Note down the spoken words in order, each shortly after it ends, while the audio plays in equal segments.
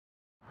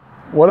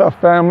What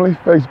up, family?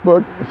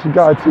 Facebook, it's your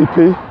guy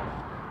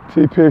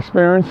TP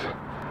Experience.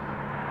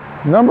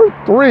 Number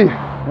 3,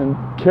 and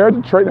character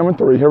trait number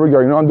 3. Here we go.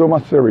 You know I'm doing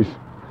my series.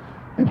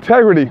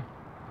 Integrity.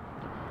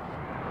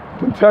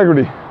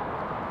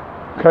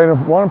 Okay,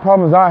 one of the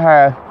problems I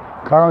had,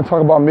 because I don't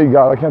talk about me,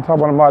 guys. I can't talk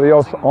about anybody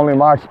else, only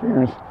my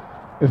experience,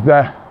 is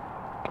that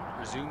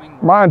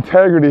my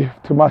integrity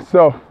to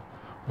myself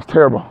was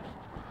terrible.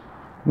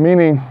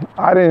 Meaning,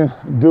 I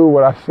didn't do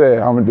what I said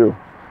I'm gonna do.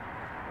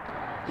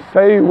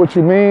 Say what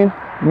you mean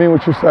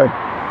what you say.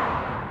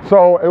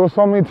 So it was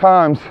so many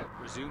times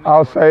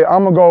I'll say,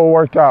 I'm gonna go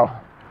work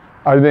out.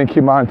 I didn't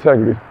keep my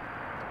integrity.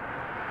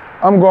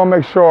 I'm gonna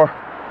make sure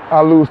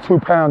I lose 2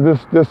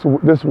 pounds this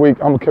week.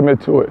 I'm gonna commit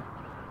to it.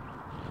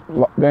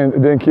 Then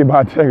didn't keep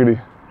my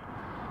integrity.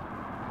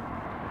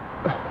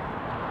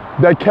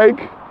 That cake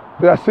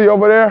that I see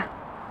over there,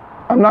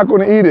 I'm not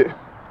gonna eat it.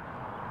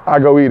 I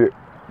go eat it.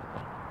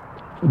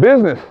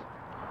 Business.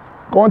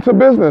 Going to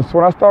business.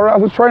 When I started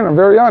out as a trainer, I'm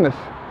very honest.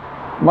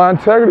 My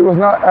integrity was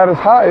not at its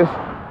highest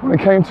when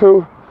it came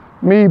to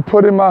me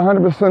putting my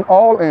 100%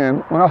 all in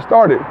when I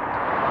started.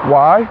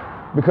 Why?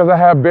 Because I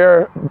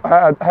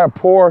had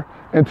poor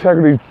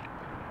integrity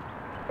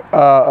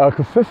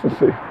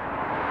consistency.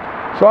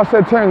 So I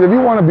said, Terrence, if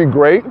you want to be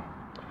great,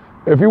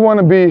 if you want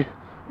to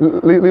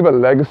leave a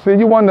legacy,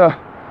 you want to,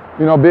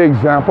 be an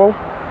example,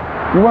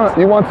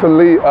 you want to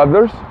lead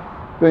others,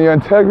 then your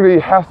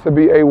integrity has to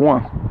be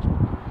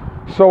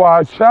A1. So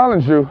I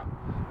challenge you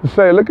to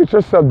say, look at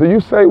yourself. Do you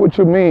say what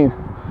you mean?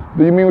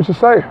 Do you mean what you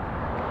say?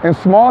 And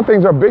small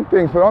things are big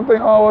things. So don't think,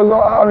 oh,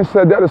 I only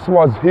said that. It's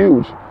small. It's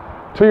huge.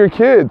 To your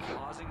kids,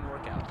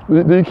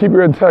 do you keep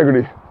your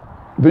integrity?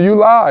 Do you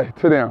lie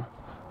to them?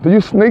 Do you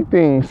sneak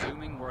things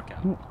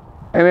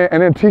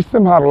and then teach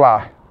them how to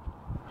lie?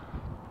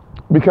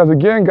 Because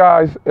again,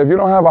 guys, if you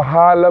don't have a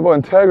high level of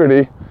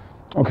integrity,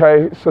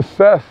 okay,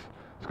 success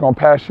is going to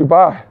pass you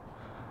by.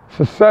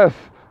 Success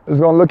is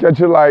going to look at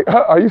you like,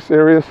 are you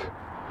serious?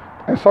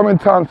 And so many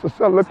times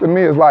success looked at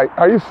me as like,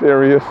 are you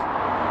serious?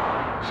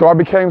 So I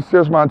became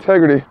serious with my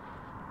integrity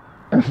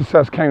and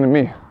success came to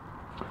me.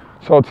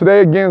 So today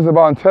again is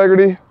about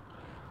integrity.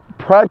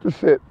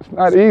 Practice it. It's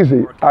not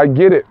easy. I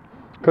get it.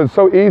 Because it's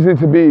so easy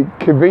to be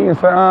convenient and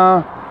say,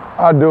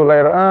 I'll do it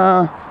later.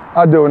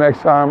 I'll do it next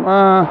time.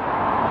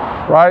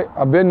 Right?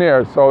 I've been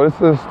there. So this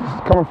is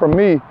coming from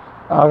me.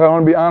 I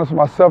want to be honest with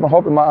myself and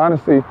hoping my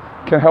honesty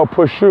can help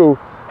push you,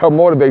 help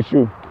motivate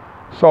you.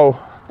 So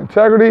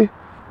integrity,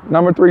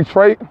 number 3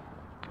 trait.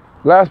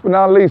 Last but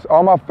not least,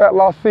 all my fat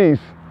loss C's.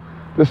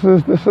 This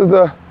is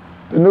the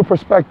new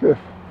perspective.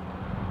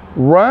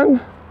 Run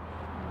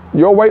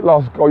your weight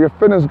loss goal, your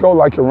fitness goal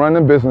like you're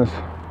running business.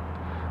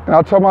 And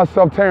I tell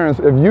myself, Terrence,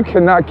 if you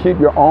cannot keep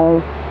your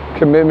own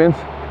commitments,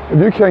 if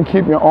you can't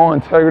keep your own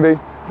integrity,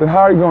 then how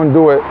are you going to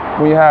do it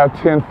when you have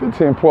 10,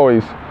 15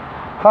 employees?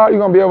 How are you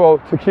going to be able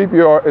to keep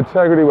your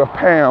integrity with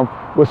Pam,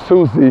 with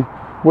Susie,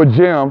 with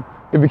Jim,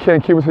 if you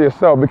can't keep it to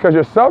yourself? Because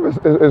yourself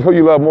is who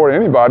you love more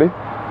than anybody.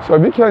 So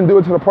if you can't do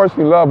it to the person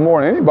you love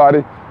more than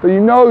anybody, then you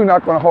know you're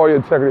not going to hold your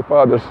integrity for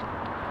others.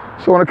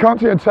 So when it comes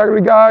to your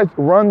integrity, guys,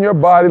 run your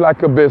body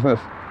like a business.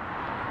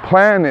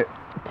 Plan it.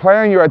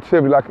 Plan your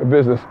activity like a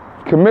business.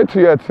 Commit to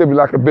your activity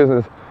like a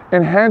business.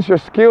 Enhance your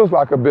skills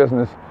like a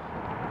business.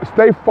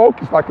 Stay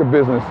focused like a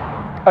business.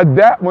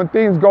 Adapt when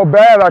things go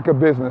bad like a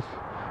business.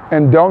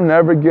 And don't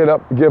never give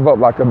up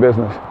like a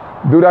business.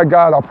 Do that,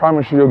 guys. I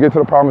promise you'll get to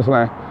the promised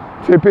land.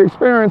 TP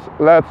Experience,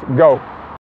 let's go.